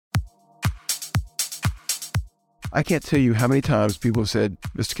I can't tell you how many times people have said,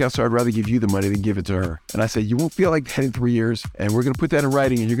 Mr. Kessler, I'd rather give you the money than give it to her. And I say, you won't feel like that in 3 years, and we're going to put that in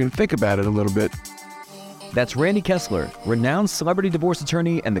writing, and you're going to think about it a little bit. That's Randy Kessler, renowned celebrity divorce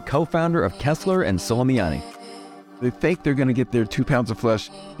attorney and the co-founder of Kessler and Soleimani. They think they're going to get their 2 pounds of flesh.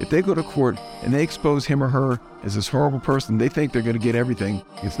 If they go to court and they expose him or her as this horrible person, they think they're going to get everything.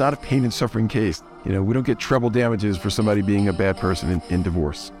 It's not a pain and suffering case. We don't get treble damages for somebody being a bad person in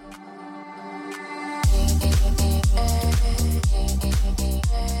divorce.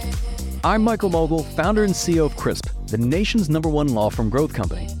 I'm Michael Mogul, founder and CEO of CRISP, the nation's #1 law firm growth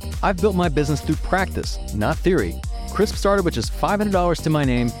company. I've built my business through practice, not theory. CRISP started with just $500 to my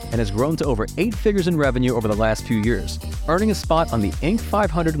name and has grown to over 8 figures in revenue over the last few years, earning a spot on the Inc.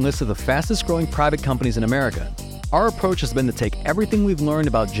 500 list of the fastest growing private companies in America. Our approach has been to take everything we've learned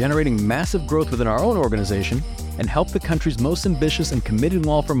about generating massive growth within our own organization and help the country's most ambitious and committed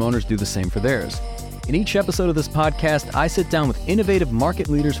law firm owners do the same for theirs. In each episode of this podcast, I sit down with innovative market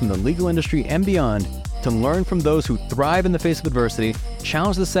leaders from the legal industry and beyond to learn from those who thrive in the face of adversity,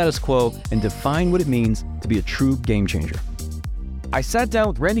 challenge the status quo, and define what it means to be a true game changer. I sat down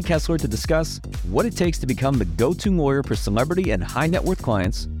with Randy Kessler to discuss what it takes to become the go-to lawyer for celebrity and high net worth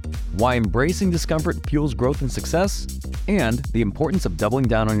clients, why embracing discomfort fuels growth and success, and the importance of doubling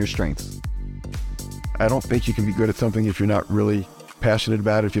down on your strengths. I don't think you can be good at something if you're not really passionate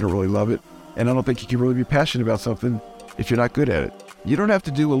about it, if you don't really love it. And I don't think you can really be passionate about something if you're not good at it. You don't have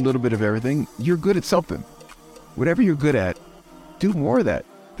to do a little bit of everything. You're good at something. Whatever you're good at, do more of that.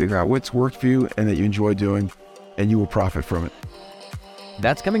 Figure out what's worked for you and that you enjoy doing, and you will profit from it.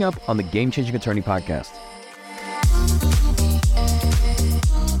 That's coming up on the Game Changing Attorney podcast.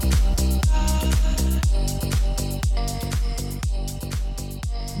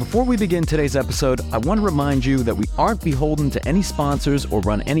 Before we begin today's episode, I want to remind you that we aren't beholden to any sponsors or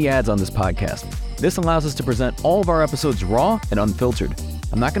run any ads on this podcast. This allows us to present all of our episodes raw and unfiltered.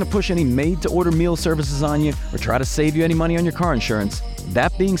 I'm not going to push any made-to-order meal services on you or try to save you any money on your car insurance.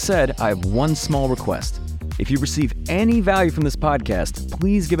 That being said, I have one small request. If you receive any value from this podcast,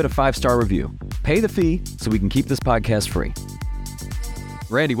 please give it a 5-star review. Pay the fee so we can keep this podcast free.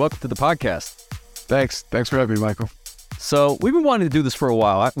 Randy, welcome to the podcast. Thanks for having me, Michael. So we've been wanting to do this for a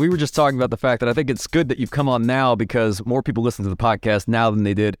while. We were just talking about the fact that I think it's good that you've come on now because more people listen to the podcast now than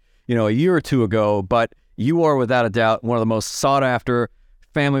they did, a year or two ago. But you are without a doubt one of the most sought after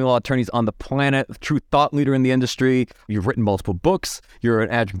family law attorneys on the planet, a true thought leader in the industry. You've written multiple books. You're an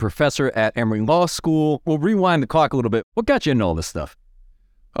adjunct professor at Emory Law School. We'll rewind the clock a little bit. What got you into all this stuff?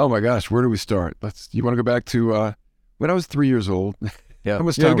 Oh my gosh, where do we start? You want to go back to when I was 3 years old? Yeah,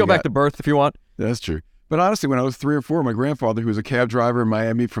 go back to birth if you want. That's true. But honestly, when I was 3 or 4, my grandfather, who was a cab driver in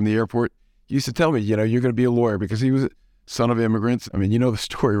Miami from the airport, used to tell me, you're going to be a lawyer because he was a son of immigrants. I mean, you know the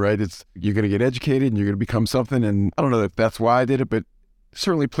story, right? You're going to get educated and you're going to become something. And I don't know if that's why I did it, but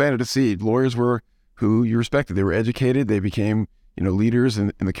certainly planted a seed. Lawyers were who you respected. They were educated. They became, leaders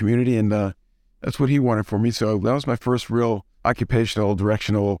in the community. And that's what he wanted for me. So that was my first real occupational,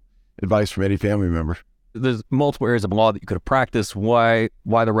 directional advice from any family member. There's multiple areas of law that you could have practiced. Why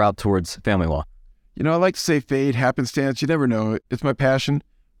the route towards family law? I like to say fate, happenstance. You never know. It's my passion.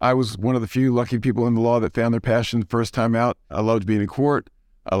 I was one of the few lucky people in the law that found their passion the first time out. I loved being in court.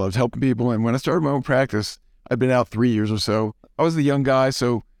 I loved helping people. And when I started my own practice, I'd been out 3 years or so. I was the young guy.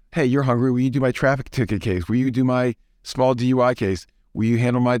 So, hey, you're hungry. Will you do my traffic ticket case? Will you do my small DUI case? Will you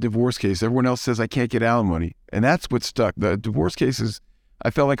handle my divorce case? Everyone else says I can't get alimony. And that's what stuck. The divorce cases,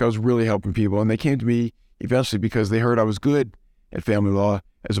 I felt like I was really helping people. And they came to me eventually because they heard I was good at family law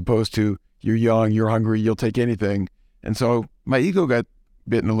as opposed to, you're young, you're hungry, you'll take anything. And so my ego got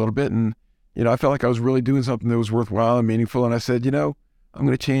bitten a little bit. And, I felt like I was really doing something that was worthwhile and meaningful. And I said, I'm going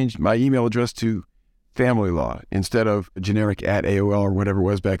to change my email address to family law instead of generic @AOL or whatever it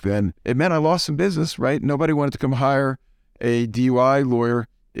was back then. It meant I lost some business, right? Nobody wanted to come hire a DUI lawyer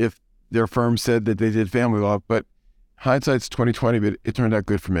if their firm said that they did family law. But hindsight's 20/20, but it turned out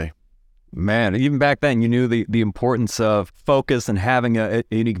good for me. Man, even back then, you knew the importance of focus and having a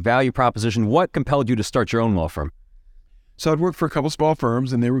unique value proposition. What compelled you to start your own law firm? So I'd worked for a couple small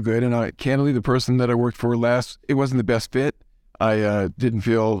firms, and they were good. And candidly, the person that I worked for last, it wasn't the best fit. I didn't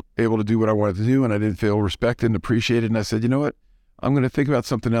feel able to do what I wanted to do, and I didn't feel respected and appreciated. And I said, you know what? I'm going to think about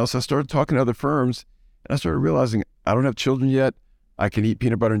something else. I started talking to other firms, and I started realizing I don't have children yet. I can eat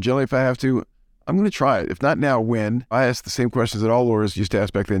peanut butter and jelly if I have to. I'm going to try it. If not now, when? I asked the same questions that all lawyers used to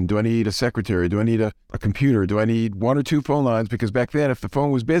ask back then. Do I need a secretary? Do I need a computer? Do I need 1 or 2 phone lines? Because back then, if the phone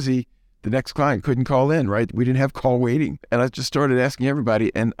was busy, the next client couldn't call in, right? We didn't have call waiting. And I just started asking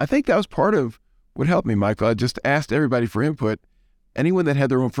everybody. And I think that was part of what helped me, Michael. I just asked everybody for input. Anyone that had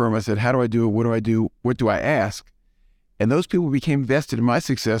their own firm, I said, how do I do it? What do I do? What do I ask? And those people became vested in my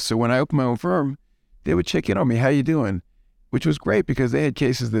success. So when I opened my own firm, they would check in on me. How you doing? Which was great because they had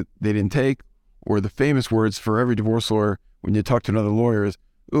cases that they didn't take, or the famous words for every divorce lawyer when you talk to another lawyer is,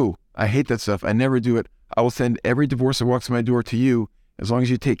 ooh, I hate that stuff. I never do it. I will send every divorce that walks in my door to you as long as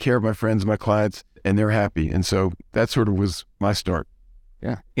you take care of my friends and my clients and they're happy. And so that sort of was my start.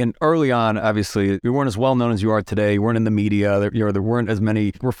 Yeah. And early on, obviously, you weren't as well known as you are today. You weren't in the media. There weren't as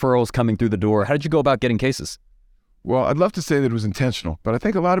many referrals coming through the door. How did you go about getting cases? Well, I'd love to say that it was intentional, but I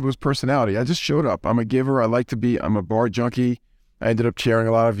think a lot of it was personality. I just showed up. I'm a giver. I'm a bar junkie. I ended up chairing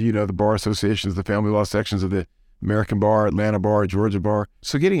a lot of, the bar associations, the family law sections of the American Bar, Atlanta Bar, Georgia Bar.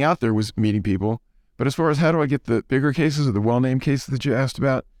 So getting out there was meeting people. But as far as how do I get the bigger cases or the well-named cases that you asked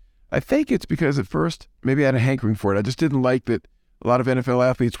about, I think it's because at first, maybe I had a hankering for it. I just didn't like that a lot of NFL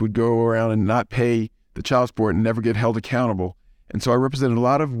athletes would go around and not pay the child support and never get held accountable. And so I represented a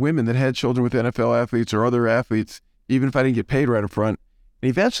lot of women that had children with NFL athletes or other athletes, even if I didn't get paid right up front. And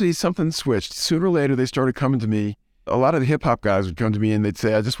eventually something switched. Sooner or later, they started coming to me. A lot of the hip hop guys would come to me and they'd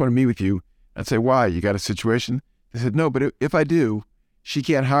say, I just want to meet with you. I'd say, why? You got a situation? They said, no, but if I do, she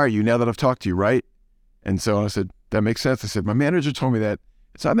can't hire you now that I've talked to you, right? And so I said, that makes sense. I said, my manager told me that.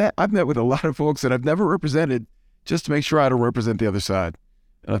 So I've met with a lot of folks that I've never represented just to make sure I don't represent the other side.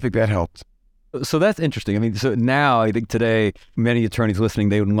 And I think that helped. So that's interesting. I mean, so now I think today, many attorneys listening,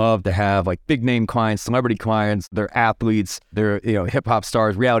 they would love to have like big name clients, celebrity clients, they're athletes, they're, hip hop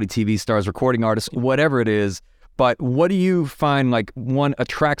stars, reality TV stars, recording artists, whatever it is. But what do you find, like, one,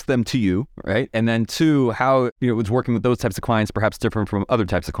 attracts them to you, right? And then two, how, it's working with those types of clients perhaps different from other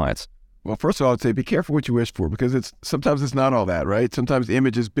types of clients? Well, first of all, I'd say be careful what you wish for because sometimes it's not all that, right? Sometimes the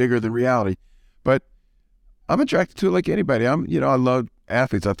image is bigger than reality. But I'm attracted to it like anybody. I love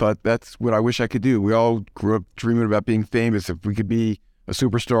athletes. I thought that's what I wish I could do. We all grew up dreaming about being famous. If we could be a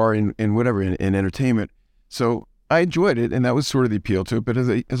superstar in whatever, in entertainment. So I enjoyed it, and that was sort of the appeal to it. But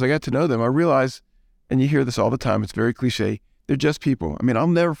as I got to know them, I realized, and you hear this all the time, it's very cliche, they're just people. I mean, I'll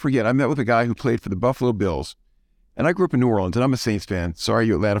never forget, I met with a guy who played for the Buffalo Bills. And I grew up in New Orleans, and I'm a Saints fan. Sorry,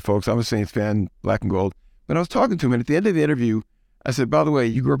 you Atlanta folks, I'm a Saints fan, black and gold. But I was talking to him, and at the end of the interview, I said, by the way,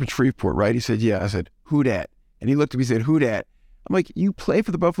 you grew up in Shreveport, right? He said, yeah. I said, who dat? And he looked at me and said, who dat? I'm like, you play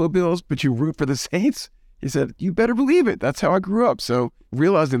for the Buffalo Bills, but you root for the Saints? He said, you better believe it. That's how I grew up. So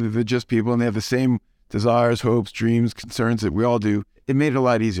realizing that they're just people, and they have the same desires, hopes, dreams, concerns that we all do, it made it a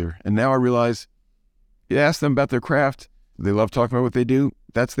lot easier. And now I realize, you ask them about their craft, they love talking about what they do,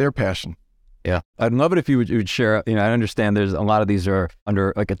 that's their passion. Yeah. I'd love it if you would share, I understand there's a lot of these are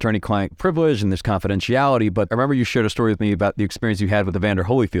under like attorney-client privilege and there's confidentiality, but I remember you shared a story with me about the experience you had with Evander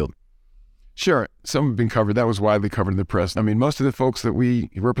Holyfield. Sure. Some have been covered. That was widely covered in the press. I mean, most of the folks that we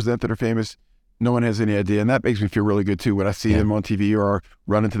represent that are famous, no one has any idea. And that makes me feel really good too when I see them on TV or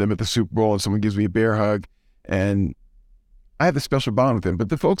run into them at the Super Bowl and someone gives me a bear hug. And I have a special bond with them. But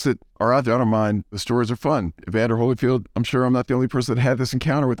the folks that are out there, I don't mind. The stories are fun. Evander Holyfield, I'm sure I'm not the only person that had this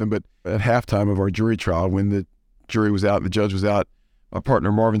encounter with him, but at halftime of our jury trial, when the jury was out and the judge was out, my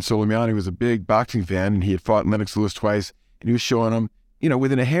partner Marvin Soleimani was a big boxing fan, and he had fought Lennox Lewis twice, and he was showing him,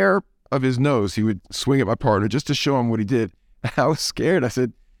 within a hair of his nose, he would swing at my partner just to show him what he did. I was scared. I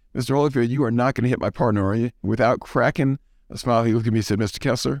said, Mr. Holyfield, you are not going to hit my partner, are you? Without cracking a smile, he looked at me and said, Mr.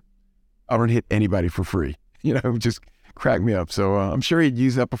 Kessler, I don't hit anybody for free. Just cracked me up. So I'm sure he'd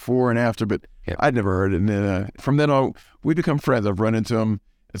used that before and after, but I'd never heard it. And then from then on, we become friends. I've run into him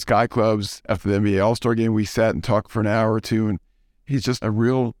at Sky Clubs. After the NBA All-Star game, we sat and talked for an hour or two, and he's just a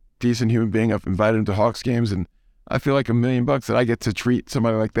real decent human being. I've invited him to Hawks games, and I feel like $1 million that I get to treat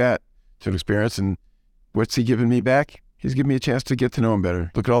somebody like that to an experience. And what's he giving me back? He's giving me a chance to get to know him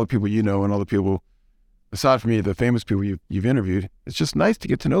better. Look at all the people you know and all the people, aside from me, the famous people you've interviewed. It's just nice to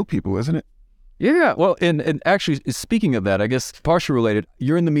get to know people, isn't it? Yeah, well, and actually, speaking of that, I guess partially related,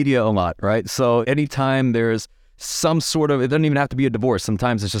 you're in the media a lot, right? So anytime there's some sort of, it doesn't even have to be a divorce.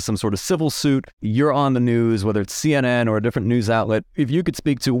 Sometimes it's just some sort of civil suit. You're on the news, whether it's CNN or a different news outlet. If you could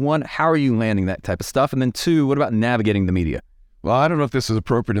speak to, one, how are you landing that type of stuff? And then two, what about navigating the media? Well, I don't know if this is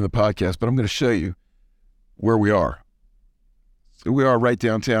appropriate in the podcast, but I'm going to show you where we are. So we are right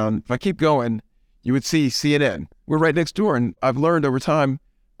downtown. If I keep going, you would see CNN. We're right next door, and I've learned over time,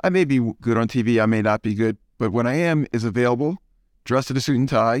 I may be good on TV, I may not be good, but when I am is available, dressed in a suit and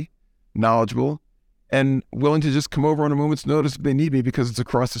tie, knowledgeable, and willing to just come over on a moment's notice if they need me because it's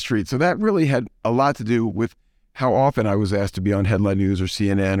across the street. So that really had a lot to do with how often I was asked to be on Headline News or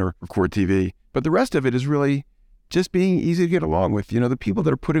CNN or Court TV. But the rest of it is really just being easy to get along with. The people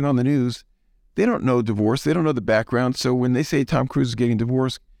that are putting on the news, they don't know divorce, they don't know the background. So when they say Tom Cruise is getting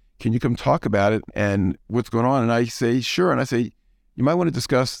divorced, can you come talk about it and what's going on? And I say, sure. And I say, you might want to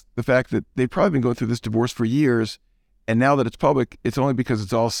discuss the fact that they've probably been going through this divorce for years, And now that it's public, it's only because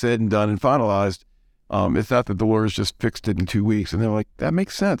it's all said and done and finalized. It's not that the lawyers just fixed it in 2 weeks. And they're like, that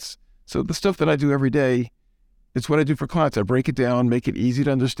makes sense. So the stuff that I do every day, it's what I do for clients. I break it down, make it easy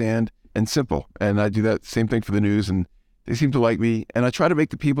to understand and simple. And I do that same thing for the news, and they seem to like me. And I try to make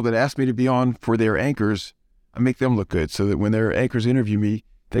the people that ask me to be on for their anchors, I make them look good so that when their anchors interview me,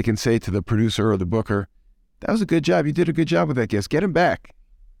 they can say to the producer or the booker, that was a good job. You did a good job with that guest. Get him back.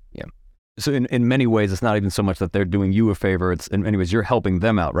 Yeah. So in many ways, it's not even so much that they're doing you a favor. It's in many ways, you're helping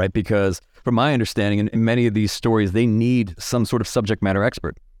them out, right? Because from my understanding, in many of these stories, they need some sort of subject matter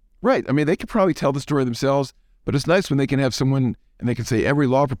expert. Right. I mean, they could probably tell the story themselves, but it's nice when they can have someone and they can say, every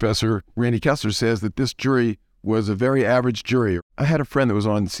law professor, Randy Kessler, says that this jury was a very average jury. I had a friend that was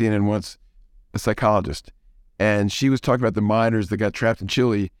on CNN once, a psychologist, and she was talking about the miners that got trapped in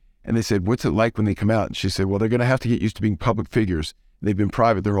Chile. And they said, what's it like when they come out? And she said, well, they're going to have to get used to being public figures. They've been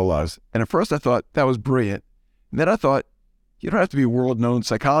private their whole lives. And at first I thought that was brilliant. And then I thought, you don't have to be a world-known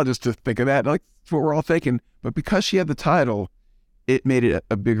psychologist to think of that. Like, that's what we're all thinking. But because she had the title, it made it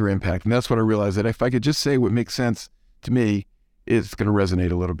a bigger impact. And that's what I realized, that if I could just say what makes sense to me, it's going to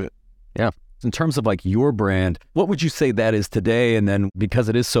resonate a little bit. Yeah. In terms of like your brand, what would you say that is today? And then because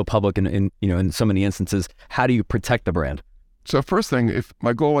it is so public in so many instances, how do you protect the brand? So first thing, if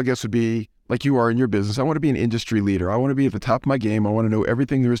my goal, I guess, would be like you are in your business, I want to be an industry leader. I want to be at the top of my game. I want to know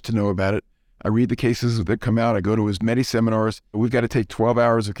everything there is to know about it. I read the cases that come out. I go to as many seminars. We've got to take 12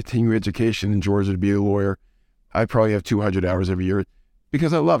 hours of continuing education in Georgia to be a lawyer. I probably have 200 hours every year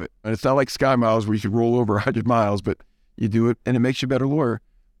because I love it. And it's not like Sky Miles where you could roll over 100 miles, but you do it and it makes you a better lawyer.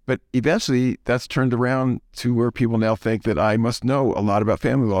 But eventually that's turned around to where people now think that I must know a lot about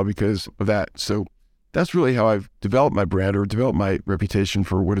family law because of that. So that's really how I've developed my brand or developed my reputation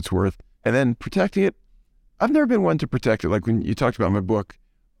for what it's worth. And then protecting it, I've never been one to protect it. Like when you talked about my book,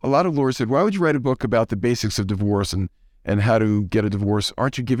 a lot of lawyers said, why would you write a book about the basics of divorce and how to get a divorce?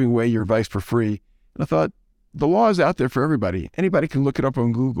 Aren't you giving away your advice for free? And I thought, the law is out there for everybody. Anybody can look it up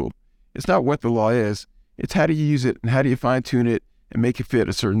on Google. It's not what the law is. It's how do you use it and how do you fine tune it and make it fit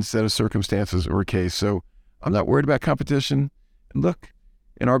a certain set of circumstances or a case. So I'm not worried about competition. And look,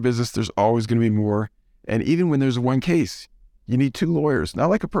 in our business, there's always going to be more. And even when there's one case, you need two lawyers. Not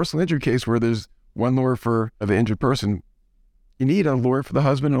like a personal injury case where there's one lawyer for the injured person. You need a lawyer for the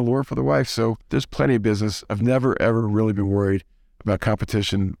husband and a lawyer for the wife. So there's plenty of business. I've never, ever really been worried about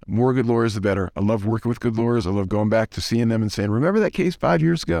competition. More good lawyers, the better. I love working with good lawyers. I love going back to seeing them and saying, remember that case 5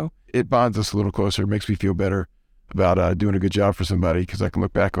 years ago? It bonds us a little closer. It makes me feel better about doing a good job for somebody because I can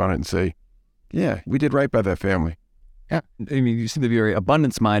look back on it and say, yeah, we did right by that family. Yeah. I mean, you seem to be very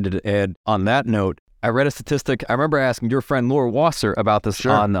abundance-minded, Ed. On that note, I read a statistic. I remember asking your friend Laura Wasser about this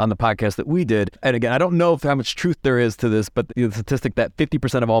on the podcast that we did. And again, I don't know how much truth there is to this, but the statistic that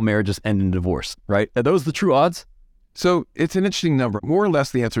 50% of all marriages end in divorce, right? Are those the true odds? So it's an interesting number. More or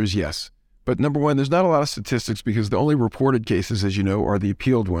less, the answer is yes. But number one, there's not a lot of statistics because the only reported cases, as you know, are the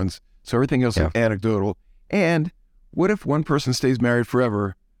appealed ones. So everything else is anecdotal. And what if one person stays married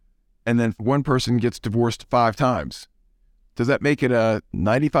forever and then one person gets divorced 5 times? Does that make it a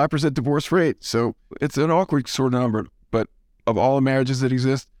 95% divorce rate? So it's an awkward sort of number. But of all the marriages that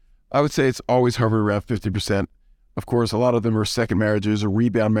exist, I would say it's always hovering around 50%. Of course, a lot of them are second marriages or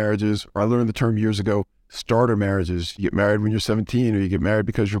rebound marriages, or I learned the term years ago, starter marriages. You get married when you're 17 or you get married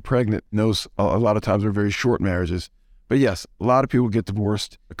because you're pregnant. And those, a lot of times, are very short marriages. But yes, a lot of people get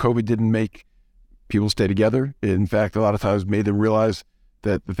divorced. COVID didn't make people stay together. In fact, a lot of times made them realize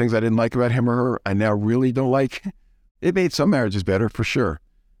that the things I didn't like about him or her, I now really don't like. It made some marriages better, for sure.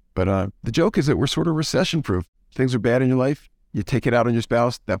 But the joke is that we're sort of recession-proof. Things are bad in your life, you take it out on your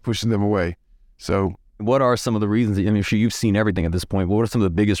spouse, that pushes them away. So what are some of the reasons? I mean, sure, you've seen everything at this point. What are some of the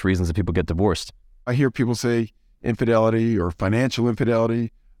biggest reasons that people get divorced? I hear people say infidelity or financial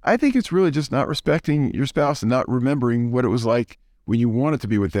infidelity. I think it's really just not respecting your spouse and not remembering what it was like when you wanted to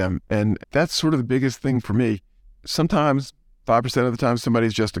be with them. And that's sort of the biggest thing for me. Sometimes, 5% of the time,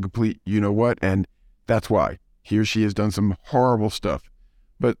 somebody's just a complete you-know-what, and that's why. He or she has done some horrible stuff.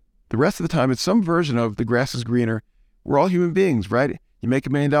 But the rest of the time, it's some version of the grass is greener. We're all human beings, right? You make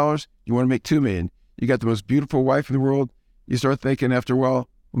 $1 million, you want to make $2 million. You got the most beautiful wife in the world. You start thinking after a while,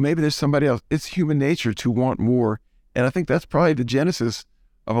 well, maybe there's somebody else. It's human nature to want more. And I think that's probably the genesis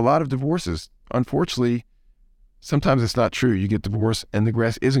of a lot of divorces. Unfortunately, sometimes it's not true. You get divorced and the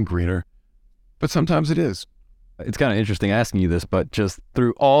grass isn't greener, but sometimes it is. It's kind of interesting asking you this, but just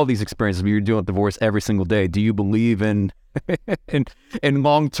through all these experiences, you're dealing with divorce every single day. Do you believe in in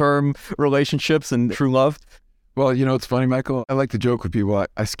long-term relationships and true love? Well, you know, it's funny, Michael. I like to joke with people.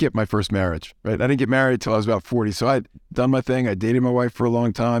 I skipped my first marriage, right? I didn't get married till I was about 40. So I'd done my thing. I dated my wife for a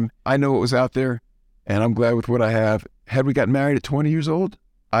long time. I know what was out there. and I'm glad with what I have. Had we gotten married at 20 years old,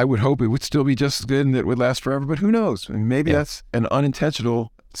 I would hope it would still be just as good and it would last forever, but who knows? I mean, maybe that's an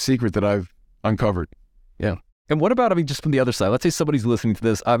unintentional secret that I've uncovered. Yeah. And what about, just from the other side? Let's say somebody's listening to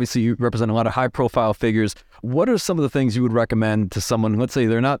this. Obviously, you represent a lot of high-profile figures. What are some of the things you would recommend to someone, let's say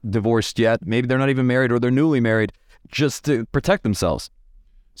they're not divorced yet, maybe they're not even married or they're newly married, just to protect themselves?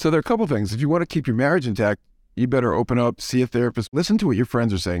 So there are a couple things. If you want to keep your marriage intact, you better open up, see a therapist, listen to what your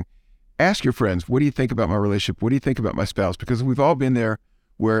friends are saying. Ask your friends, what do you think about my relationship? What do you think about my spouse? Because we've all been there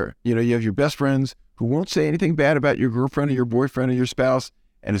where, you have your best friends who won't say anything bad about your girlfriend or your boyfriend or your spouse.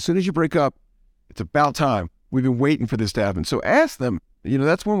 And as soon as you break up, it's about time. We've been waiting for this to happen. So ask them.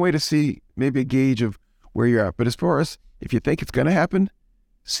 That's one way to see maybe a gauge of where you're at. But as far as if you think it's going to happen,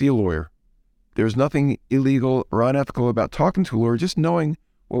 see a lawyer. There's nothing illegal or unethical about talking to a lawyer, just knowing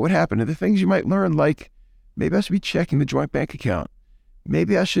what would happen. And the things you might learn, like maybe I should be checking the joint bank account.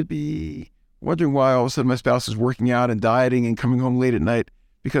 Maybe I should be wondering why all of a sudden my spouse is working out and dieting and coming home late at night,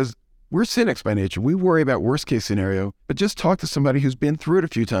 because we're cynics by nature. We worry about worst case scenario, but just talk to somebody who's been through it a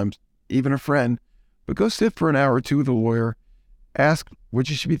few times, even a friend. But go sit for an hour or two with a lawyer, ask what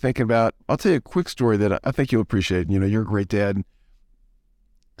you should be thinking about. I'll tell you a quick story that I think you'll appreciate. You're a great dad.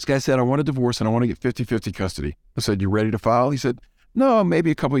 This guy said, I want a divorce and I want to get 50-50 custody. I said, you ready to file? He said, no,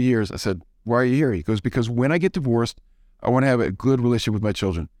 maybe a couple of years. I said, why are you here? He goes, because when I get divorced, I want to have a good relationship with my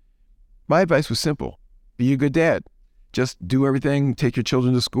children. My advice was simple. Be a good dad. Just do everything, take your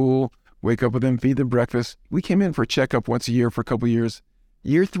children to school, wake up with them, feed them breakfast. We came in for a checkup once a year for a couple of years.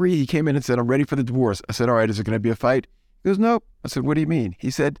 Year 3, he came in and said, I'm ready for the divorce. I said, all right, is it going to be a fight? He goes, nope. I said, what do you mean?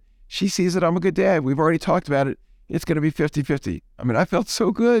 He said, she sees that I'm a good dad. We've already talked about it. It's going to be 50-50. I felt so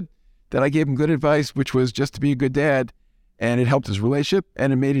good that I gave him good advice, which was just to be a good dad. And it helped his relationship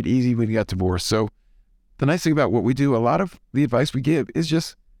and it made it easy when he got divorced. So the nice thing about what we do, a lot of the advice we give is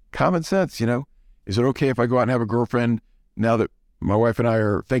just common sense. Is it okay if I go out and have a girlfriend now that my wife and I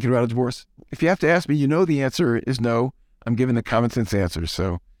are thinking about a divorce? If you have to ask me, the answer is no. I'm giving the common sense answer.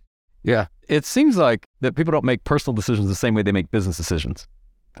 So, yeah, it seems like that people don't make personal decisions the same way they make business decisions.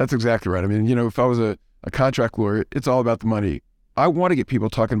 That's exactly right. If I was a contract lawyer, it's all about the money. I want to get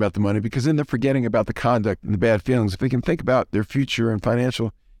people talking about the money because then they're forgetting about the conduct and the bad feelings. If they can think about their future and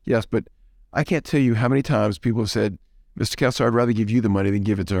financial, yes, but I can't tell you how many times people have said, Mr. Kessler, I'd rather give you the money than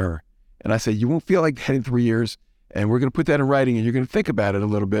give it to her. And I say, you won't feel like that in 3 years, and we're going to put that in writing, and you're going to think about it a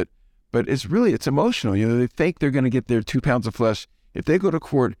little bit. But it's emotional. They think they're going to get their 2 pounds of flesh. If they go to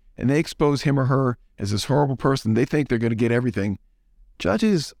court and they expose him or her as this horrible person, they think they're going to get everything.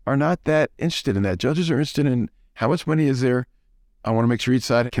 Judges are not that interested in that. Judges are interested in how much money is there. I want to make sure each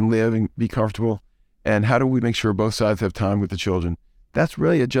side can live and be comfortable. And how do we make sure both sides have time with the children? That's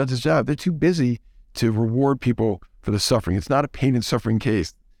really a judge's job. They're too busy to reward people for the suffering. It's not a pain and suffering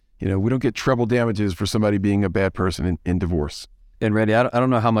case. We don't get treble damages for somebody being a bad person in divorce. And Randy, I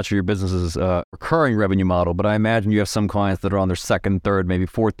don't know how much of your business is a recurring revenue model, but I imagine you have some clients that are on their second, third, maybe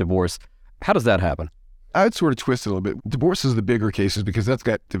fourth divorce. How does that happen? I would sort of twist it a little bit. Divorce is the bigger cases because that's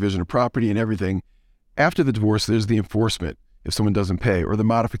got division of property and everything. After the divorce, there's the enforcement if someone doesn't pay, or the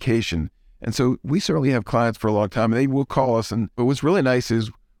modification. And so we certainly have clients for a long time, and they will call us. But what's really nice is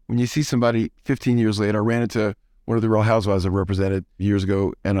when you see somebody 15 years later. I ran into one of the Real Housewives I represented years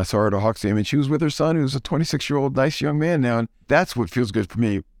ago, and I saw her at a Hawks game, and she was with her son, who's a 26-year-old nice young man now, and that's what feels good for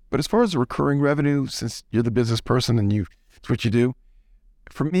me. But as far as the recurring revenue, since you're the business person and it's what you do,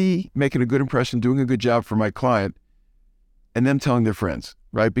 for me, making a good impression, doing a good job for my client, and them telling their friends,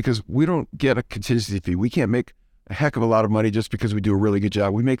 right? Because we don't get a contingency fee. We can't make a heck of a lot of money just because we do a really good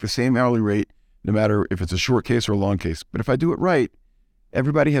job. We make the same hourly rate no matter if it's a short case or a long case. But if I do it right,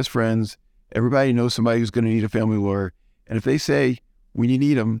 everybody has friends. Everybody knows somebody who's going to need a family lawyer. And if they say, when you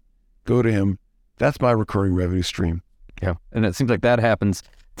need him, go to him, that's my recurring revenue stream. Yeah. And it seems like that happens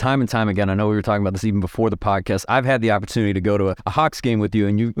time and time again. I know we were talking about this even before the podcast. I've had the opportunity to go to a Hawks game with you,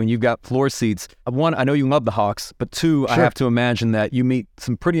 and when you've got floor seats. One, I know you love the Hawks, but two, sure. I have to imagine that you meet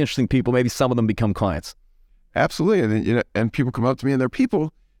some pretty interesting people. Maybe some of them become clients. Absolutely. And people come up to me, and they're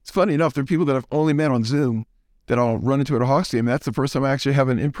people, it's funny enough, they're people that I've only met on Zoom that I'll run into at a Hawks game. That's the first time I actually have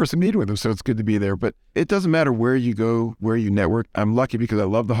an in-person meeting with them, so it's good to be there. But it doesn't matter where you go, where you network. I'm lucky because I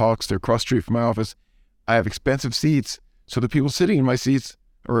love the Hawks. They're across the street from my office. I have expensive seats, so the people sitting in my seats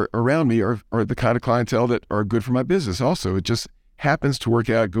or around me are the kind of clientele that are good for my business also. It just happens to work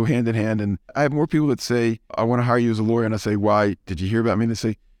out, go hand in hand. And I have more people that say, I want to hire you as a lawyer. And I say, why? Did you hear about me? And they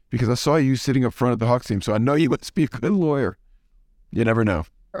say, because I saw you sitting up front at the Hawks team, so I know you must be a good lawyer. You never know.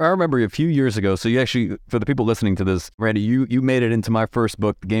 I remember a few years ago, so you actually, for the people listening to this, Randy, you made it into my first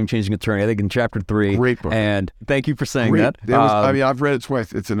book, The Game Changing Attorney, I think in chapter 3. Great book. And thank you for saying Great. that. I've read it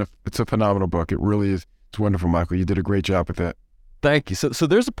twice. It's a phenomenal book. It really is. It's wonderful, Michael. You did a great job with that. Thank you. So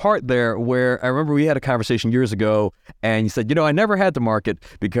there's a part there where I remember we had a conversation years ago, and you said, I never had to market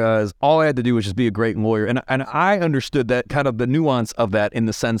because all I had to do was just be a great lawyer. And I understood that, kind of the nuance of that, in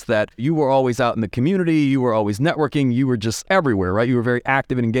the sense that you were always out in the community, you were always networking, you were just everywhere, right? You were very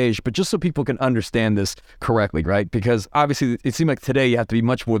active and engaged. But just so people can understand this correctly, right? Because obviously it seemed like today you have to be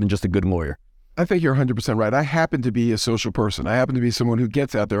much more than just a good lawyer. I think you're 100% right. I happen to be a social person. I happen to be someone who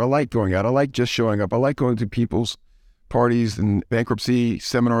gets out there. I like going out. I like just showing up. I like going to people's parties and bankruptcy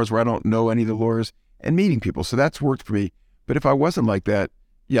seminars where I don't know any of the lawyers and meeting people. So that's worked for me. But if I wasn't like that,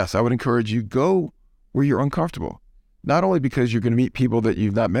 yes, I would encourage you, go where you're uncomfortable. Not only because you're going to meet people that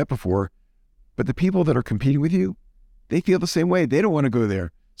you've not met before, but the people that are competing with you, they feel the same way. They don't want to go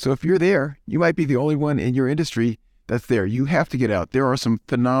there. So if you're there, you might be the only one in your industry that's there. You have to get out. There are some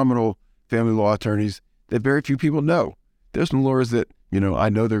phenomenal family law attorneys that very few people know. There's some lawyers that, I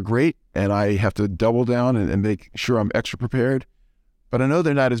know they're great and I have to double down and make sure I'm extra prepared. But I know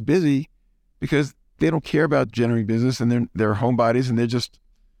they're not as busy because they don't care about generating business and they're homebodies and they're just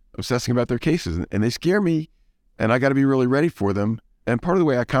obsessing about their cases. And they scare me and I got to be really ready for them. And part of the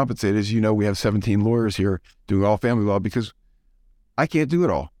way I compensate is, we have 17 lawyers here doing all family law because I can't do it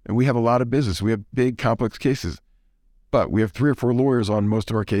all. And we have a lot of business. We have big, complex cases. But we have 3 or 4 lawyers on most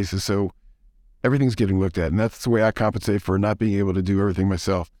of our cases. So everything's getting looked at. And that's the way I compensate for not being able to do everything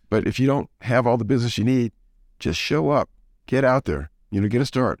myself. But if you don't have all the business you need, just show up, get out there, get a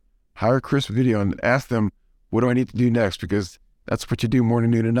start, hire Crisp Video and ask them, what do I need to do next? Because that's what you do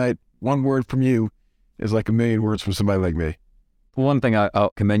morning, noon, and night. One word from you is like a million words from somebody like me. One thing I'll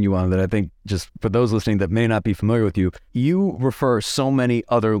commend you on that I think, just for those listening that may not be familiar with you, you refer so many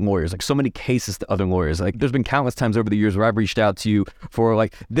other lawyers, like so many cases to other lawyers. Like there's been countless times over the years where I've reached out to you for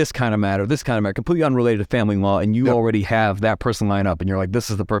like this kind of matter, completely unrelated to family law, and you already have that person lined up and you're like, this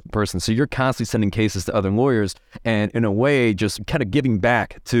is the perfect person. So you're constantly sending cases to other lawyers and in a way just kind of giving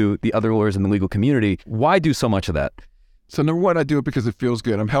back to the other lawyers in the legal community. Why do so much of that? So number one, I do it because it feels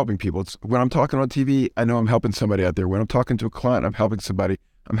good. I'm helping people. When I'm talking on TV, I know I'm helping somebody out there. When I'm talking to a client, I'm helping somebody.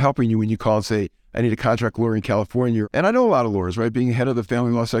 I'm helping you when you call and say, I need a contract lawyer in California. And I know a lot of lawyers, right? Being head of the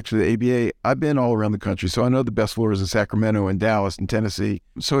family law section of the ABA, I've been all around the country. So I know the best lawyers in Sacramento and Dallas and Tennessee.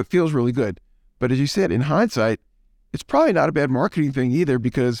 So it feels really good. But as you said, in hindsight, it's probably not a bad marketing thing either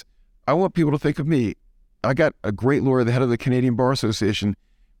because I want people to think of me. I got a great lawyer, the head of the Canadian Bar Association.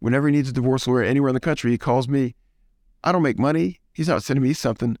 Whenever he needs a divorce lawyer anywhere in the country, he calls me. I don't make money. He's not sending me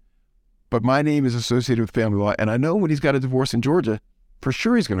something, but my name is associated with family law. And I know when he's got a divorce in Georgia, for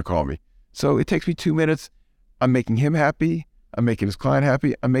sure he's going to call me. So it takes me 2 minutes. I'm making him happy. I'm making his client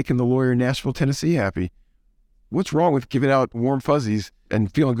happy. I'm making the lawyer in Nashville, Tennessee happy. What's wrong with giving out warm fuzzies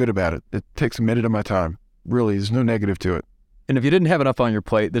and feeling good about it? It takes a minute of my time. Really, there's no negative to it. And if you didn't have enough on your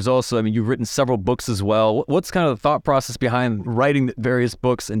plate, there's also, you've written several books as well. What's kind of the thought process behind writing the various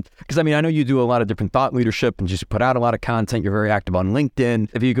books? And because, I know you do a lot of different thought leadership and just put out a lot of content. You're very active on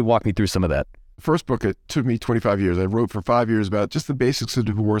LinkedIn. If you could walk me through some of that. First book, it took me 25 years. I wrote for 5 years about just the basics of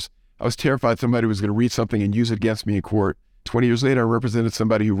divorce. I was terrified somebody was going to read something and use it against me in court. 20 years later, I represented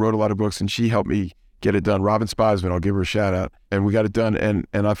somebody who wrote a lot of books and she helped me get it done. Robin Spiesman, I'll give her a shout out. And we got it done. And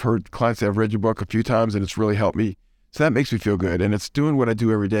I've heard clients say, I've read your book a few times and it's really helped me. So that makes me feel good. And it's doing what I do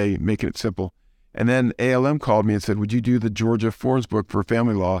every day, making it simple. And then ALM called me and said, would you do the Georgia Forms book for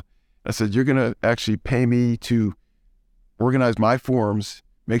family law? I said, you're going to actually pay me to organize my forms,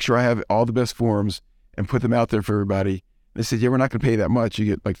 make sure I have all the best forms and put them out there for everybody. They said, yeah, we're not going to pay that much. You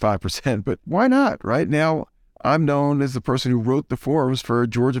get like 5%, but why not? Right now, I'm known as the person who wrote the forms for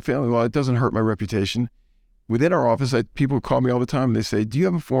Georgia family law. It doesn't hurt my reputation. Within our office, people call me all the time and they say, do you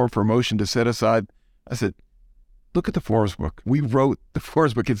have a form for a motion to set aside? I said, look at the forms book. We wrote the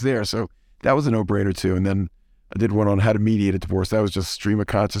forms book. It's there. So that was a no-brainer too. And then I did one on how to mediate a divorce. That was just stream of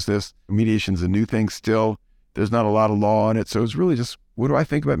consciousness. Mediation's a new thing still. There's not a lot of law on it. So it was really just, what do I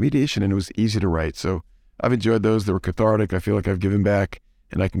think about mediation? And it was easy to write. So I've enjoyed those. They were cathartic. I feel like I've given back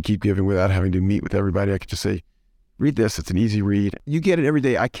and I can keep giving without having to meet with everybody. I could just say, read this. It's an easy read. You get it every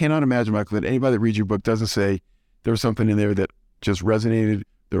day. I cannot imagine, Michael, that anybody that reads your book doesn't say there was something in there that just resonated.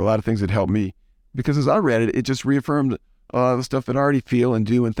 There are a lot of things that helped me. Because as I read it, it just reaffirmed a lot of the stuff that I already feel and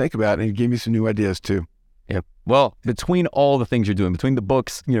do and think about, and it gave me some new ideas too. Yeah. Well, between all the things you're doing, between the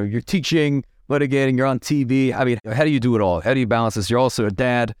books, you're teaching, litigating, you're on TV. How do you do it all? How do you balance this? You're also a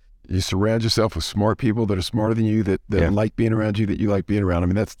dad. You surround yourself with smart people that are smarter than you, that like being around you, that you like being around.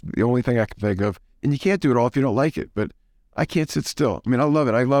 That's the only thing I can think of. And you can't do it all if you don't like it. But I can't sit still. I mean, I love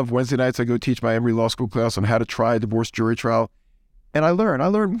it. I love Wednesday nights. I go teach my Emory Law School class on how to try a divorce jury trial. And I learn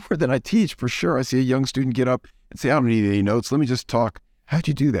more than I teach, for sure. I see a young student get up and say, I don't need any notes. Let me just talk. How'd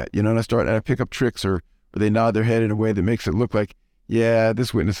you do that? And I pick up tricks, or they nod their head in a way that makes it look like, yeah,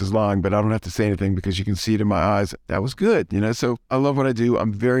 this witness is lying, but I don't have to say anything because you can see it in my eyes. That was good. So I love what I do.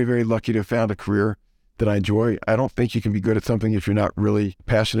 I'm very, very lucky to have found a career that I enjoy. I don't think you can be good at something if you're not really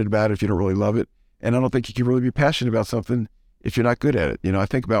passionate about it, if you don't really love it. And I don't think you can really be passionate about something if you're not good at it. I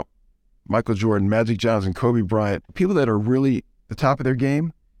think about Michael Jordan, Magic Johnson, Kobe Bryant, people that are really the top of their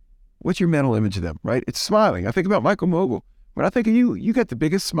game. What's your mental image of them, right? It's smiling. I think about Michael Mogul. When I think of you, you got the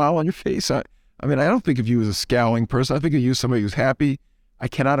biggest smile on your face. I don't think of you as a scowling person. I think of you as somebody who's happy. I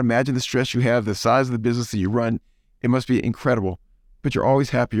cannot imagine the stress you have, the size of the business that you run. It must be incredible. But you're always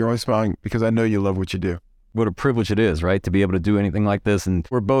happy, you're always smiling, because I know you love what you do. What a privilege it is, right, to be able to do anything like this. And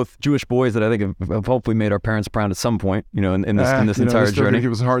we're both Jewish boys that I think have hopefully made our parents proud at some point, in this entire journey. It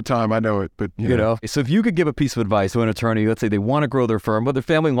was a hard time, I know it, but you know. So if you could give a piece of advice to an attorney, let's say they want to grow their firm, whether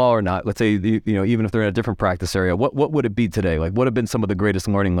family law or not, let's say even if they're in a different practice area, what would it be today? Like, what have been some of the greatest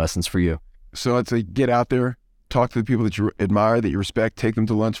learning lessons for you? So I'd say get out there, talk to the people that you admire, that you respect, take them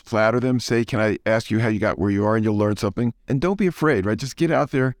to lunch, flatter them, say, can I ask you how you got where you are, and you'll learn something. And don't be afraid, right? Just get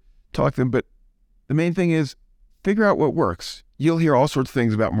out there, talk to them. But the main thing is, figure out what works. You'll hear all sorts of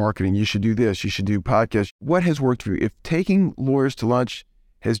things about marketing. You should do this. You should do podcasts. What has worked for you? If taking lawyers to lunch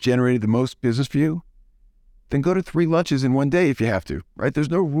has generated the most business for you, then go to 3 lunches in one day if you have to, right? There's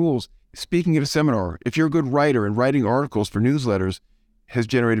no rules. Speaking at a seminar, if you're a good writer and writing articles for newsletters has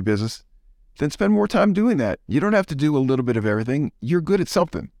generated business, then spend more time doing that. You don't have to do a little bit of everything. You're good at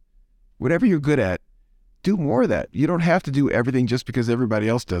something. Whatever you're good at, do more of that. You don't have to do everything just because everybody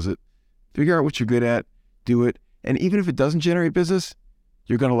else does it. Figure out what you're good at, do it. And even if it doesn't generate business,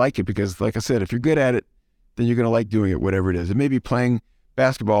 you're going to like it because, like I said, if you're good at it, then you're going to like doing it, whatever it is. It may be playing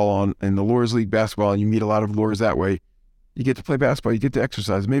basketball in the Lawyers League basketball, and you meet a lot of lawyers that way. You get to play basketball, you get to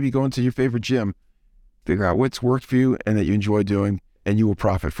exercise, maybe go into your favorite gym. Figure out what's worked for you and that you enjoy doing, and you will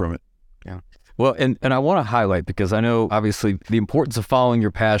profit from it. Yeah. Well, and I want to highlight, because I know obviously the importance of following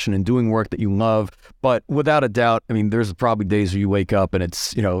your passion and doing work that you love, but without a doubt, there's probably days where you wake up and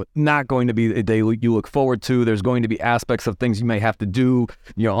it's, not going to be a day you look forward to. There's going to be aspects of things you may have to do,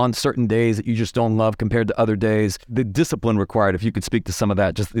 on certain days that you just don't love compared to other days. The discipline required, if you could speak to some of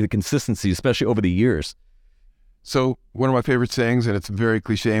that, just the consistency, especially over the years. So one of my favorite sayings, and it's very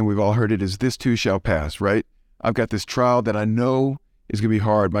cliche and we've all heard it, is this too shall pass, right? I've got this trial that I know is going to be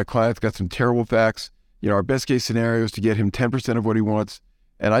hard. My client's got some terrible facts. Our best case scenario is to get him 10% of what he wants.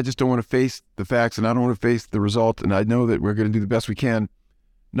 And I just don't want to face the facts, and I don't want to face the result. And I know that we're going to do the best we can.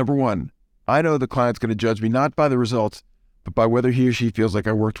 Number one, I know the client's going to judge me not by the results, but by whether he or she feels like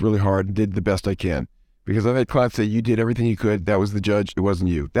I worked really hard and did the best I can. Because I've had clients say, you did everything you could. That was the judge. It wasn't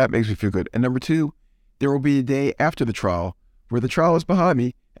you. That makes me feel good. And number two, there will be a day after the trial where the trial is behind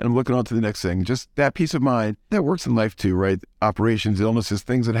me and I'm looking on to the next thing. Just that peace of mind, that works in life too, right? Operations, illnesses,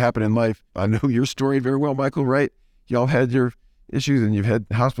 things that happen in life. I know your story very well, Michael, right? Y'all had your issues and you've had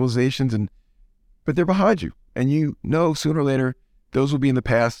hospitalizations, but they're behind you. And you know sooner or later, those will be in the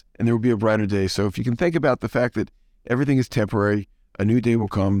past and there will be a brighter day. So if you can think about the fact that everything is temporary, a new day will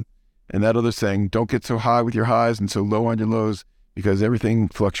come. And that other saying, don't get so high with your highs and so low on your lows, because everything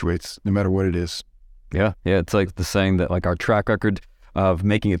fluctuates no matter what it is. Yeah. It's like the saying that our track record of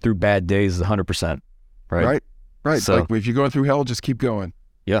making it through bad days is 100%, right? Right. So, if you're going through hell, just keep going.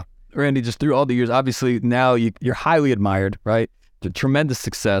 Yeah. Randy, just through all the years, obviously now you're highly admired, right? The tremendous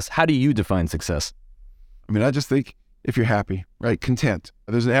success. How do you define success? I just think if you're happy, right? Content.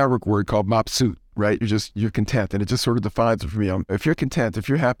 There's an Arabic word called mabsut, right? You're content, and it just sort of defines it for me. If you're content, if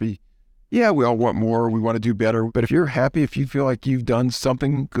you're happy, yeah, we all want more, we want to do better. But if you're happy, if you feel like you've done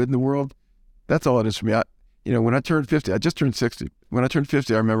something good in the world, that's all it is for me. When I turned 50, I just turned 60. When I turned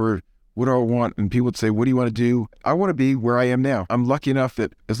 50, I remember, what do I want? And people would say, what do you want to do? I want to be where I am now. I'm lucky enough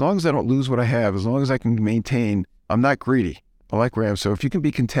that as long as I don't lose what I have, as long as I can maintain, I'm not greedy. I like where I am. So if you can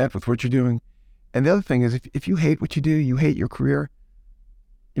be content with what you're doing. And the other thing is, if you hate what you do, you hate your career,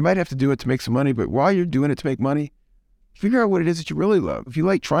 you might have to do it to make some money, but while you're doing it to make money, figure out what it is that you really love. If you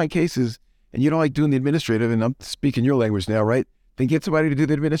like trying cases and you don't like doing the administrative, and I'm speaking your language now, right? Then get somebody to do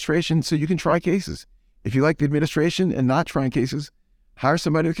the administration so you can try cases. If you like the administration and not trying cases, hire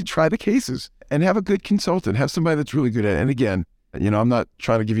somebody who can try the cases, and have a good consultant. Have somebody that's really good at it. And again, I'm not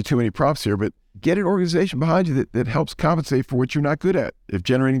trying to give you too many props here, but get an organization behind you that helps compensate for what you're not good at. If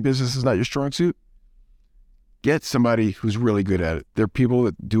generating business is not your strong suit, get somebody who's really good at it. There are people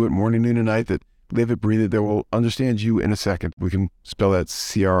that do it morning, noon, and night, that live it, breathe it, that will understand you in a second. We can spell that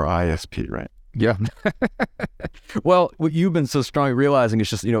CRISP, right? Yeah. Well, what you've been so strongly realizing is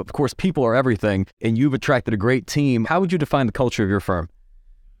just, of course, people are everything, and you've attracted a great team. How would you define the culture of your firm?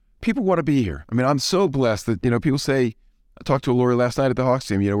 People want to be here. I mean, I'm so blessed that, people say, I talked to a lawyer last night at the Hawks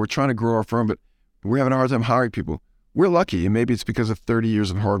team, we're trying to grow our firm, but we're having a hard time hiring people. We're lucky, and maybe it's because of 30 years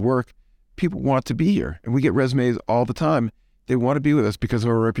of hard work. People want to be here, and we get resumes all the time. They want to be with us because of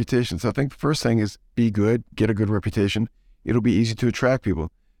our reputation. So I think the first thing is be good, get a good reputation. It'll be easy to attract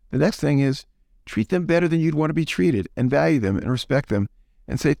people. The next thing is treat them better than you'd want to be treated, and value them and respect them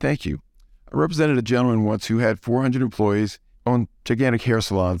and say thank you. I represented a gentleman once who had 400 employees, owned gigantic hair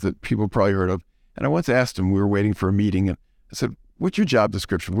salons that people probably heard of. And I once asked him, we were waiting for a meeting, and I said, what's your job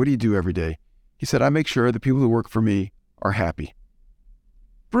description? What do you do every day? He said, I make sure the people who work for me are happy.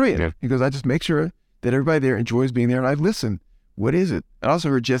 Brilliant. Yeah. He goes, I just make sure that everybody there enjoys being there, and I listen. What is it? I also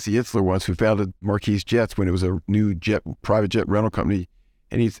heard Jesse Itzler once, who founded Marquis Jets when it was a new private jet rental company.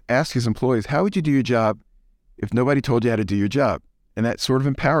 And he's asked his employees, how would you do your job if nobody told you how to do your job? And that sort of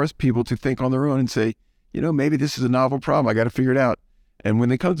empowers people to think on their own and say, maybe this is a novel problem. I got to figure it out. And when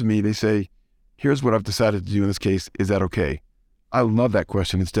they come to me, they say, here's what I've decided to do in this case. Is that okay? I love that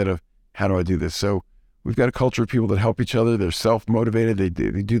question instead of, how do I do this? So we've got a culture of people that help each other. They're self-motivated. They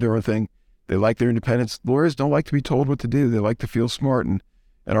do their own thing. They like their independence. Lawyers don't like to be told what to do. They like to feel smart. And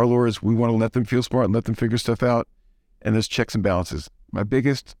our lawyers, we want to let them feel smart and let them figure stuff out. And there's checks and balances. My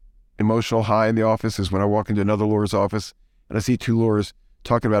biggest emotional high in the office is when I walk into another lawyer's office and I see two lawyers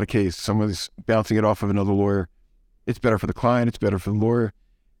talking about a case. Someone's bouncing it off of another lawyer. It's better for the client. It's better for the lawyer.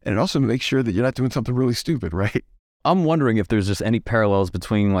 And it also makes sure that you're not doing something really stupid, right? I'm wondering if there's just any parallels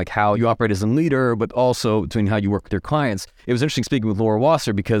between like how you operate as a leader, but also between how you work with your clients. It was interesting speaking with Laura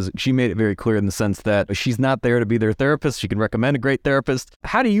Wasser because she made it very clear in the sense that she's not there to be their therapist. She can recommend a great therapist.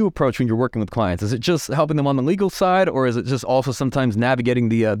 How do you approach when you're working with clients? Is it just helping them on the legal side, or is it just also sometimes navigating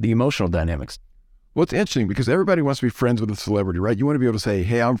the emotional dynamics? Well, it's interesting because everybody wants to be friends with a celebrity, right? You want to be able to say,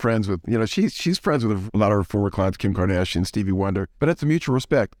 hey, I'm friends with, she's friends with a lot of her former clients, Kim Kardashian, Stevie Wonder, but it's a mutual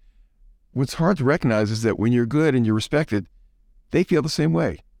respect. What's hard to recognize is that when you're good and you're respected, they feel the same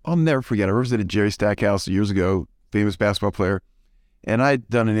way. I'll never forget, I represented Jerry Stackhouse years ago, famous basketball player, and I'd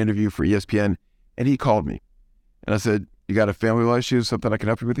done an interview for ESPN, and he called me. And I said, you got a family law issue, something I can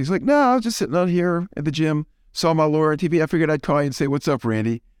help you with? He's like, no, I was just sitting out here at the gym, saw my lawyer on TV. I figured I'd call you and say, what's up,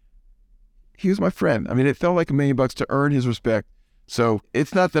 Randy? He was my friend. I mean, it felt like $1 million to earn his respect. So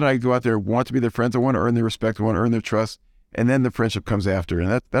it's not that I go out there and want to be their friends. I want to earn their respect. I want to earn their trust. And then the friendship comes after.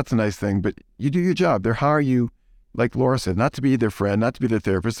 And that's a nice thing. But you do your job. They hire you, like Laura said, not to be their friend, not to be their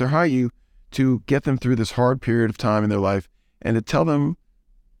therapist. They hire you to get them through this hard period of time in their life and to tell them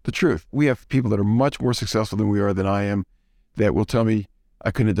the truth. We have people that are much more successful than we are, than I am, that will tell me,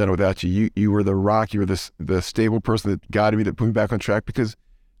 I couldn't have done it without you. You were the rock. You were the stable person that guided me, that put me back on track, because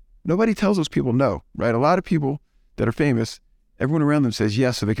nobody tells those people no, right? A lot of people that are famous, everyone around them says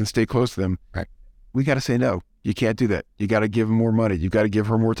yes so they can stay close to them. Right. We got to say no. You can't do that. You got to give them more money. You got to give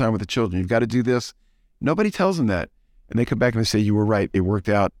her more time with the children. You've got to do this. Nobody tells them that. And they come back and they say, you were right. It worked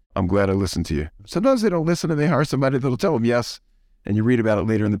out. I'm glad I listened to you. Sometimes they don't listen and they hire somebody that'll tell them yes. And you read about it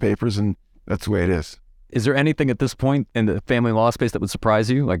later in the papers, and that's the way it is. Is there anything at this point in the family law space that would surprise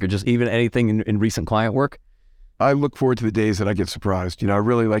you? Like, or just even anything in recent client work? I look forward to the days that I get surprised. I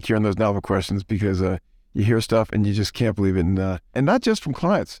really like hearing those novel questions because you hear stuff and you just can't believe it. And not just from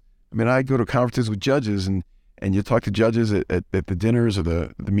clients. I mean, I go to conferences with judges and you talk to judges at the dinners or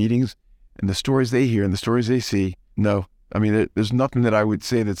the meetings, and the stories they hear and the stories they see. No, I mean, there's nothing that I would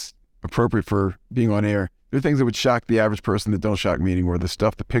say that's appropriate for being on air. There are things that would shock the average person that don't shock me anymore. The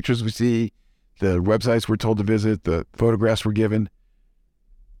stuff, the pictures we see, the websites we're told to visit, the photographs we're given.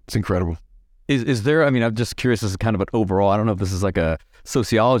 It's incredible. Is there, I mean, I'm just curious as kind of an overall, I don't know if this is like a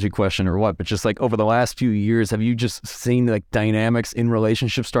sociology question or what, but just like over the last few years, have you just seen like dynamics in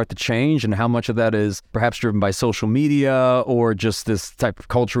relationships start to change, and how much of that is perhaps driven by social media or just this type of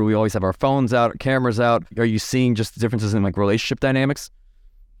culture where we always have our phones out, cameras out? Are you seeing just differences in like relationship dynamics?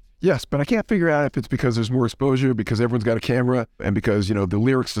 Yes, but I can't figure out if it's because there's more exposure, because everyone's got a camera, and because, the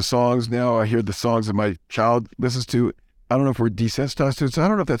lyrics to songs now, I hear the songs that my child listens to. I don't know if we're desensitized to it, so I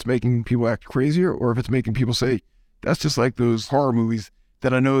don't know if that's making people act crazier or if it's making people say, that's just like those horror movies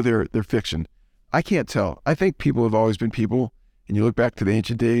that I know they're fiction. I can't tell. I think people have always been people, and you look back to the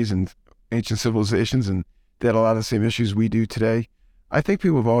ancient days and ancient civilizations, and they had a lot of the same issues we do today. I think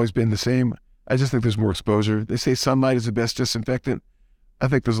people have always been the same. I just think there's more exposure. They say sunlight is the best disinfectant. I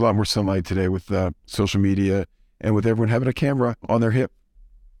think there's a lot more sunlight today with social media and with everyone having a camera on their hip.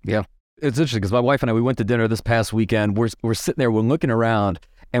 Yeah. It's interesting because my wife and I, we went to dinner this past weekend. We're sitting there, we're looking around,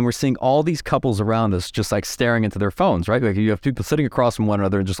 And we're seeing all these couples around us just like staring into their phones, right? Like you have people sitting across from one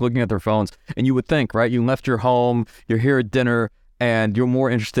another and just looking at their phones. And you would think, right? You left your home, you're here at dinner, and you're more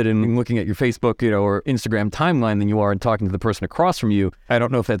interested in looking at your Facebook, or Instagram timeline than you are in talking to the person across from you. I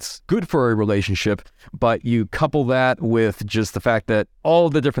don't know if that's good for a relationship, but you couple that with just the fact that all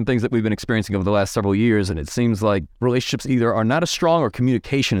the different things that we've been experiencing over the last several years, and it seems like relationships either are not as strong or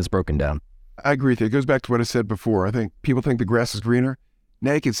communication is broken down. I agree with you. It goes back to what I said before. I think people think the grass is greener.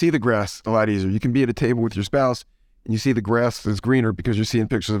 Now you can see the grass a lot easier. You can be at a table with your spouse and you see the grass is greener because you're seeing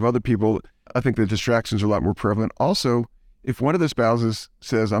pictures of other people. I think the distractions are a lot more prevalent. Also, if one of the spouses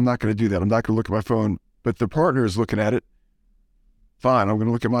says, I'm not going to do that, I'm not going to look at my phone, but the partner is looking at it, fine, I'm going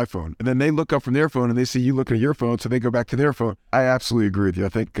to look at my phone. And then they look up from their phone and they see you looking at your phone, so they go back to their phone. I absolutely agree with you. I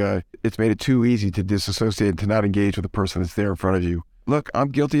think it's made it too easy to disassociate and to not engage with the person that's there in front of you. Look, I'm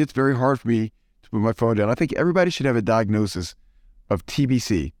guilty. It's very hard for me to put my phone down. I think everybody should have a diagnosis of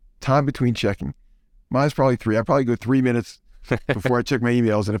TBC, time between checking. Mine's probably 3. I probably go 3 minutes before I check my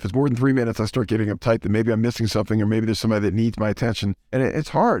emails. And if it's more than 3 minutes, I start getting uptight that maybe I'm missing something or maybe there's somebody that needs my attention. And it's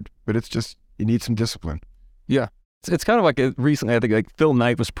hard, but it's just, you need some discipline. Yeah. It's kind of like recently, I think like Phil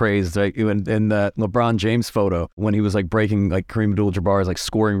Knight was praised like in that LeBron James photo when he was like breaking like Kareem Abdul-Jabbar's like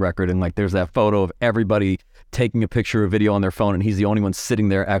scoring record. And like there's that photo of everybody taking a picture or video on their phone and he's the only one sitting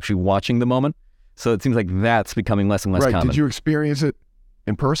there actually watching the moment. So it seems like that's becoming less and less common. Did you experience it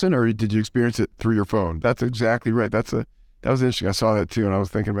in person or did you experience it through your phone? That's exactly right. That was interesting. I saw that too, and I was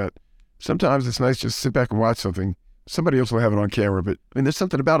thinking about sometimes it's nice just to sit back and watch something. Somebody else will have it on camera, but I mean, there's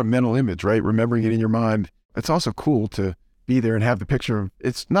something about a mental image, right? Remembering it in your mind. It's also cool to be there and have the picture.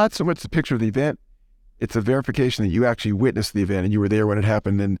 It's not so much the picture of the event, it's a verification that you actually witnessed the event and you were there when it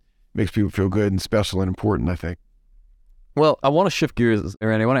happened, and makes people feel good and special and important, I think. Well, I want to shift gears,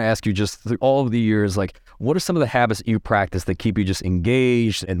 Aaron. I want to ask you just through all of the years, like, what are some of the habits that you practice that keep you just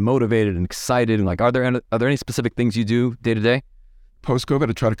engaged and motivated and excited? And like, are there any specific things you do day to day? Post-COVID,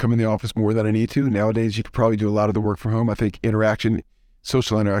 I try to come in the office more than I need to. Nowadays, you could probably do a lot of the work from home. I think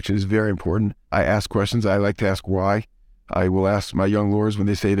social interaction is very important. I ask questions. I like to ask why. I will ask my young lawyers when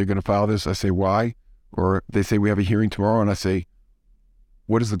they say they're going to file this, I say why. Or they say we have a hearing tomorrow, and I say,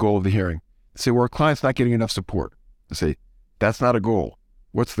 what is the goal of the hearing? They say, well, our client's not getting enough support. I say, that's not a goal.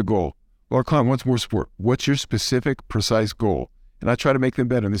 What's the goal? Well, our client wants more support. What's your specific, precise goal? And I try to make them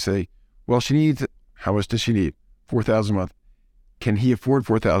better. And they say, well, she needs, how much does she need? $4,000 a month. Can he afford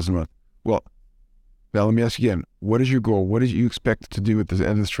 $4,000 a month? Well, now let me ask you again, what is your goal? What do you expect to do at the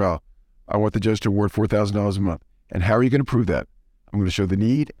end of this trial? I want the judge to award $4,000 a month. And how are you going to prove that? I'm going to show the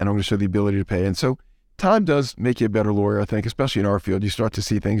need and I'm going to show the ability to pay. And so time does make you a better lawyer, I think, especially in our field. You start to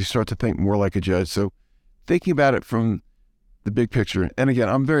see things, you start to think more like a judge. So thinking about it from the big picture. And again,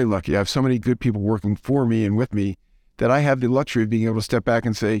 I'm very lucky. I have so many good people working for me and with me that I have the luxury of being able to step back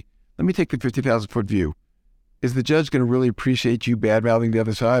and say, let me take the 50,000-foot view. Is the judge going to really appreciate you bad-mouthing the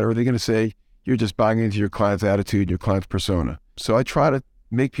other side, or are they going to say you're just buying into your client's attitude, your client's persona? So I try to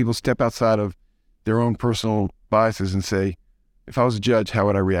make people step outside of their own personal biases and say, if I was a judge, how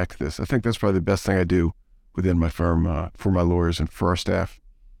would I react to this? I think that's probably the best thing I do within my firm for my lawyers and for our staff.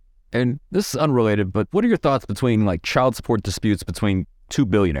 And this is unrelated, but what are your thoughts between like child support disputes between two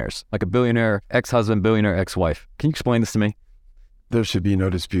billionaires, like a billionaire ex-husband, billionaire ex-wife? Can you explain this to me? There should be no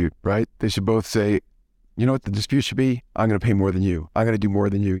dispute, right? They should both say, you know what the dispute should be? I'm going to pay more than you. I'm going to do more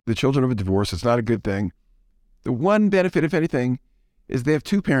than you. The children of a divorce, it's not a good thing. The one benefit, if anything, is they have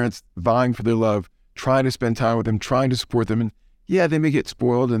two parents vying for their love, trying to spend time with them, trying to support them. And yeah, they may get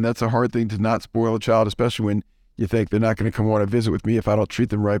spoiled, and that's a hard thing to not spoil a child, especially when you think they're not going to come on a visit with me if I don't treat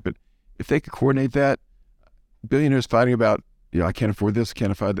them right. But if they could coordinate that, billionaires fighting about, I can't afford this,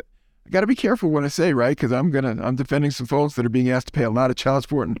 can't afford that. I got to be careful what I say, right? Because I'm defending some folks that are being asked to pay a lot of child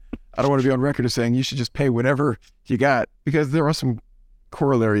support, and I don't want to be on record as saying you should just pay whatever you got, because there are some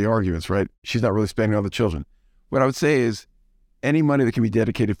corollary arguments, right? She's not really spending on the children. What I would say is any money that can be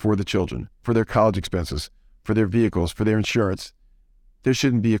dedicated for the children, for their college expenses, for their vehicles, for their insurance, there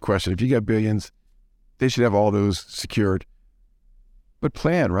shouldn't be a question. If you got billions, they should have all those secured. But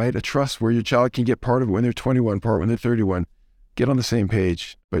plan, right? A trust where your child can get part of it when they're 21, part when they're 31. Get on the same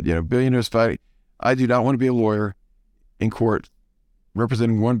page. But, billionaires fighting. I do not want to be a lawyer in court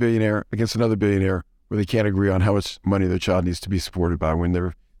representing one billionaire against another billionaire where they can't agree on how much money their child needs to be supported by, when there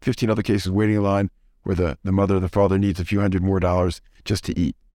are 15 other cases waiting in line where the mother or the father needs a few $100 more just to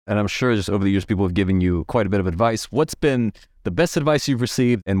eat. And I'm sure just over the years, people have given you quite a bit of advice. What's been the best advice you've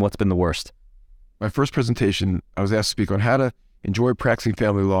received and what's been the worst? My first presentation, I was asked to speak on how to enjoy practicing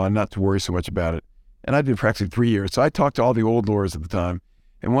family law and not to worry so much about it. And I'd been practicing 3 years. So I talked to all the old lawyers at the time.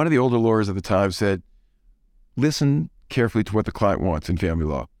 And one of the older lawyers at the time said, listen carefully to what the client wants in family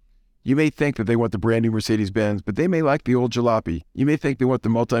law. You may think that they want the brand new Mercedes-Benz, but they may like the old jalopy. You may think they want the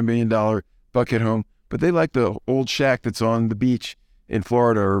multi-million-dollar bucket home, but they like the old shack that's on the beach in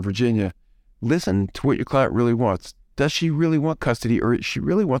Florida or Virginia. Listen to what your client really wants. Does she really want custody, or she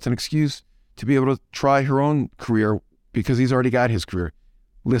really wants an excuse to be able to try her own career because he's already got his career?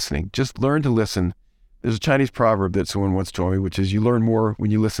 Listening. Just learn to listen. There's a Chinese proverb that someone once told me, which is you learn more when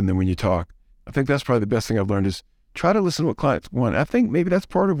you listen than when you talk. I think that's probably the best thing I've learned is try to listen to what clients want. I think maybe that's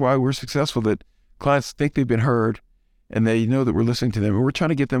part of why we're successful, that clients think they've been heard and they know that we're listening to them and we're trying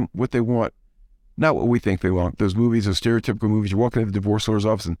to get them what they want, not what we think they want. Those movies, those stereotypical movies, you're walking into the divorce lawyer's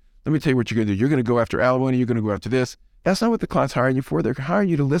office and let me tell you what you're going to do. You're going to go after alimony. You're going to go after this. That's not what the client's hiring you for. They're hiring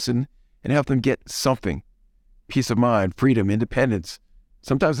you to listen and help them get something. Peace of mind, freedom, independence.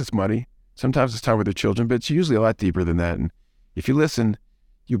 Sometimes it's money. Sometimes it's time with their children, but it's usually a lot deeper than that. And if you listen,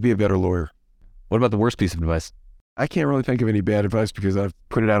 you'll be a better lawyer. What about the worst piece of advice? I can't really think of any bad advice because I've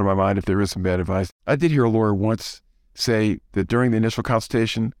put it out of my mind if there is some bad advice. I did hear a lawyer once say that during the initial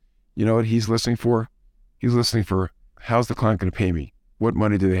consultation, you know what he's listening for? He's listening for, how's the client going to pay me? What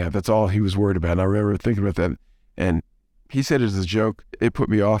money do they have? That's all he was worried about. And I remember thinking about that. And he said it as a joke. It put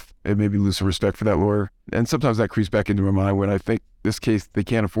me off. It made me lose some respect for that lawyer. And sometimes that creeps back into my mind when I think this case, they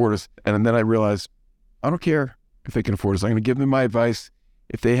can't afford us. And then I realize, I don't care if they can afford us. I'm going to give them my advice.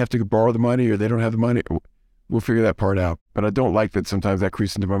 If they have to borrow the money or they don't have the money, we'll figure that part out. But I don't like that sometimes that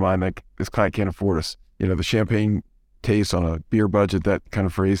creeps into my mind, like this client can't afford us. You know, the champagne taste on a beer budget, that kind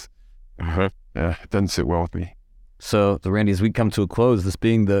of phrase. It doesn't sit well with me. So, Randy, as we come to a close, this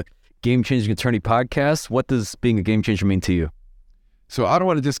being the Game Changing Attorney podcast, what does being a game changer mean to you? So I don't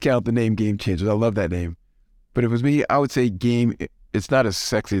want to discount the name Game Changers. I love that name. But if it was me, I would say game, it's not as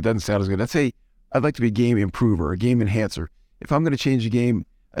sexy. It doesn't sound as good. I'd say I'd like to be a game improver, a game enhancer. If I'm going to change the game,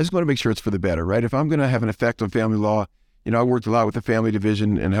 I just want to make sure it's for the better, right? If I'm going to have an effect on family law, you know, I worked a lot with the family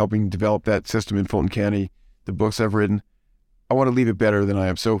division and helping develop that system in Fulton County, the books I've written. I want to leave it better than I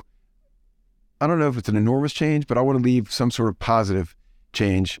am. So I don't know if it's an enormous change, but I want to leave some sort of positive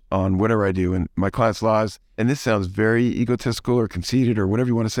change on whatever I do in my clients' lives. And this sounds very egotistical or conceited or whatever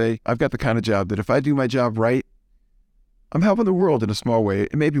you want to say. I've got the kind of job that if I do my job right, I'm helping the world in a small way.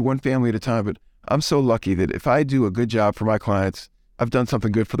 It may be one family at a time, but I'm so lucky that if I do a good job for my clients, I've done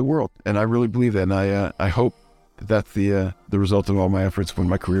something good for the world. And I really believe that. And I hope that that's the result of all my efforts when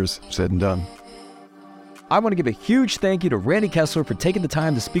my career's said and done. I want to give a huge thank you to Randy Kessler for taking the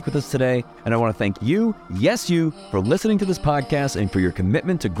time to speak with us today. And I want to thank you, yes you, for listening to this podcast and for your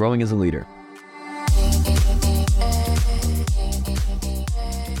commitment to growing as a leader.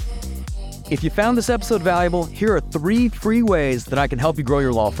 If you found this episode valuable, here are 3 free ways that I can help you grow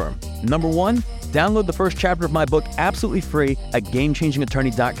your law firm. Number 1, download the first chapter of my book absolutely free at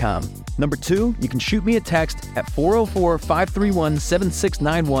GameChangingAttorney.com. Number 2, you can shoot me a text at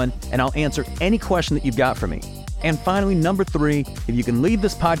 404-531-7691 and I'll answer any question that you've got for me. And finally, number 3, if you can leave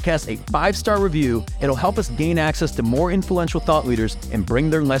this podcast a 5-star review, it'll help us gain access to more influential thought leaders and bring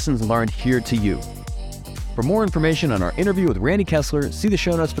their lessons learned here to you. For more information on our interview with Randy Kessler, see the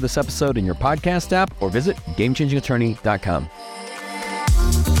show notes for this episode in your podcast app or visit GameChangingAttorney.com.